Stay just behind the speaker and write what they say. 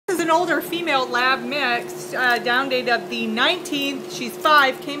an older female lab mix, down date of the 19th. She's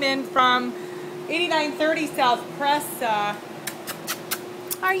 5, came in from 8930 South Presa.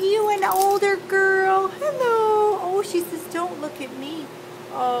 Are you an older girl? Hello. Oh, she says, don't look at me.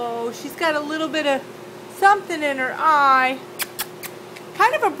 Oh, she's got a little bit of something in her eye.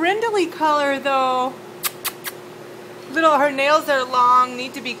 Kind of a brindley color though. Her nails are long,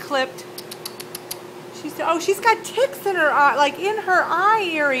 need to be clipped. She's got ticks in her eye, like in her eye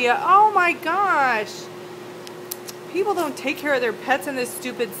area. Oh my gosh. People don't take care of their pets in this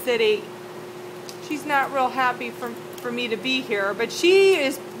stupid city. She's not real happy for me to be here, but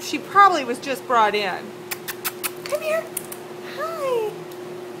she probably was just brought in. Come here. Hi.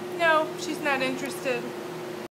 No, she's not interested.